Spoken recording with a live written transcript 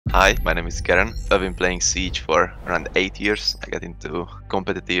Hi, my name is Garren. I've been playing Siege for around 8 years. I got into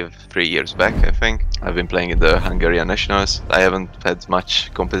competitive 3 years back, I think. I've been playing in the Hungarian Nationals. I haven't had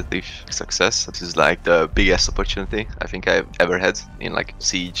much competitive success. This is like the biggest opportunity I think I've ever had in like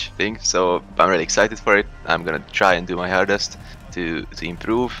Siege thing. So I'm really excited for it. I'm gonna try and do my hardest to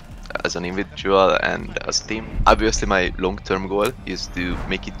improve as an individual and as a team. Obviously my long-term goal is to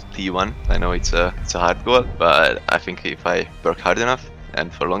make it to T1. I know it's a hard goal, but I think if I work hard enough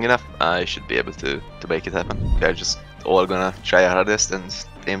and for long enough, I should be able to make it happen. We're just all gonna try our hardest and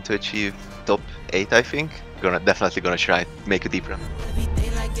aim to achieve top 8, I think. Definitely gonna try make a deep run.